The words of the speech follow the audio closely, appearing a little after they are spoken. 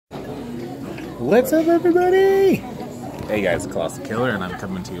What's up, everybody? Hey guys, Colossal Killer, and I'm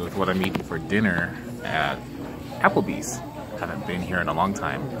coming to you with what I'm eating for dinner at Applebees. Haven't been here in a long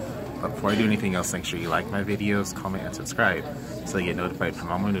time. But before I do anything else, make sure you like my videos, comment, and subscribe so you get notified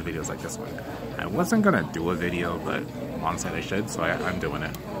from all my new videos like this one. I wasn't gonna do a video, but Mom said I should, so I'm doing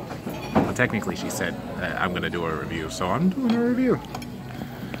it. Well, technically she said I'm gonna do a review, so I'm doing a review.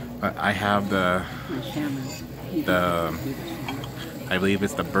 But I have I believe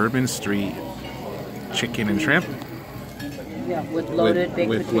it's the Bourbon Street chicken and shrimp. Yeah, with loaded baked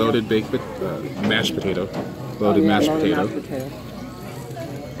potato. Loaded baked mashed potato. Loaded mashed potato.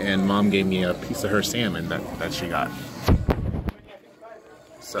 And Mom gave me a piece of her salmon that she got.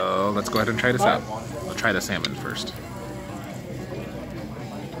 So let's go ahead and try this out. We'll try the salmon first.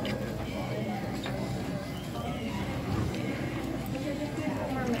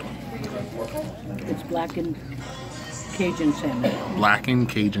 It's blackened Cajun salmon. Blackened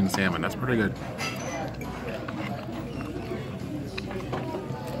Cajun salmon. That's pretty good.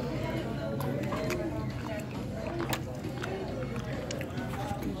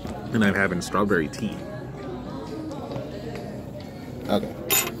 And I'm having strawberry tea. Okay.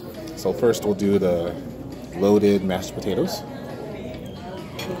 So first we'll do the loaded mashed potatoes.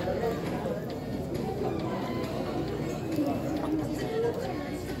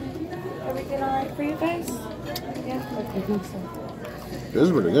 Everything alright for you guys? Yeah, I think so. This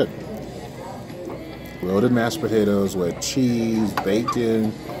is really good. Loaded mashed potatoes with cheese,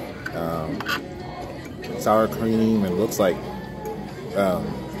 bacon, sour cream, and looks like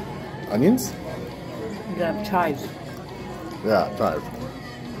onions? You have chives. Yeah, chives.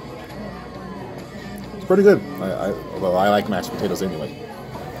 It's pretty good. Well, I like mashed potatoes anyway.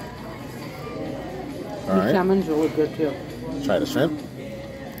 All right. The salmon's really good too. Try the shrimp.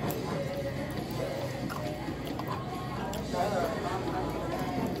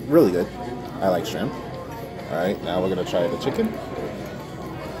 Really good. I like shrimp. All right, now we're gonna try the chicken.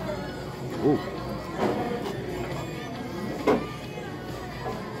 Ooh.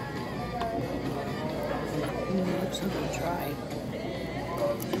 Something dry.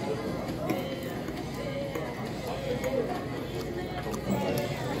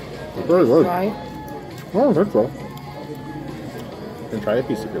 It's very good. Dry? Oh, I think so. You can try a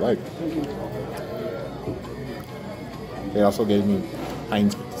piece if you like. They also gave me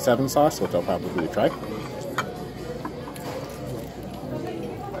Heinz 7 sauce, which I'll probably try.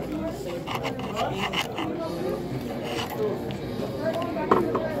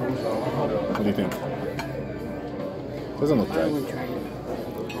 What do you think? Doesn't look dry. Let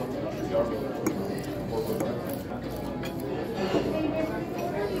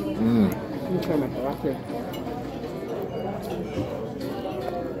me try my broccoli.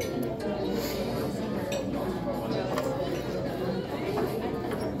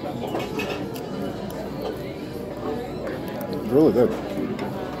 It's really good.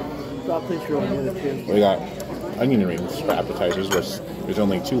 Broccoli's really good too. We got onion rings for appetizers, which there's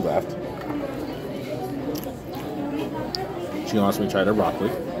only 2 left. She wants me to try the broccoli.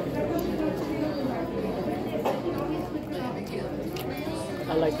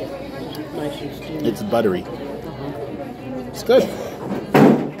 I like it. It's nice and steamy. It's buttery. It's good.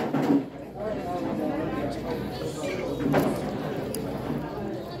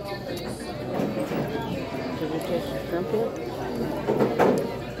 Does it taste the shrimp yet?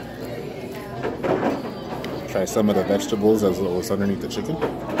 Try some of the vegetables as well as underneath the chicken.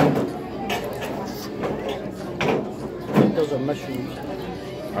 I think those are mushrooms.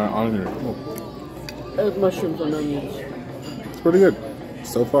 Mushrooms and onions. It's pretty good.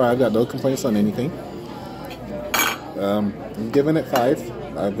 So far, I've got no complaints on anything. I'm giving it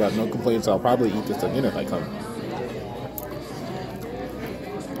 5. I've got no complaints. I'll probably eat this again if I come.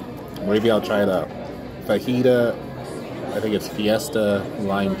 Maybe I'll try the fajita. I think it's Fiesta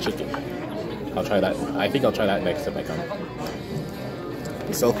lime chicken. I'll try that. I think I'll try that next if I come.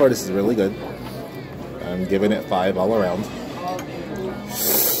 So far, this is really good. I'm giving it 5 all around.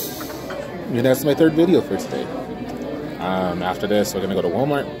 And that's my 3rd video for today. After this, we're going to go to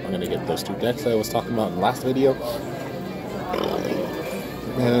Walmart. I'm going to get those 2 decks I was talking about in the last video.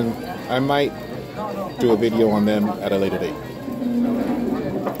 And I might do a video on them at a later date.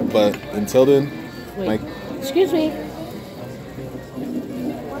 But until then, Excuse me.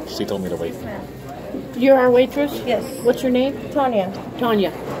 She told me to wait. You're our waitress? Yes. What's your name? Tanya.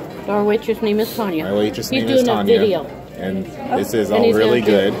 Tanya. Our waitress name is Tanya. My waitress name is He's doing Tanya. a video. And this is And all he's really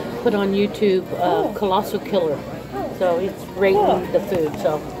gonna good. Put on YouTube, Colossal Killer. So he's rating the food.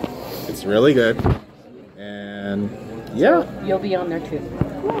 So It's really good. And yeah. you'll be on there too.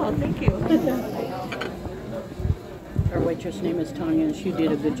 Cool, thank you. Our waitress name is Tanya, and she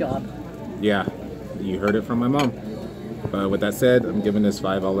did a good job. Yeah, you heard it from my mom. But with that said, I'm giving this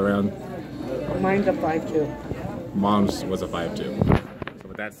 5 all around. Mine's a 5 too. Mom's was a 5 too. So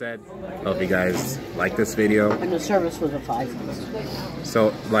with that said, I hope you guys like this video. And the service was a 5.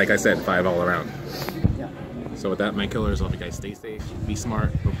 So like I said, 5 all around. Yeah. So with that, my killers, I hope you guys stay safe, be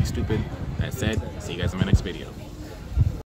smart, don't be stupid. That said, see you guys in my next video.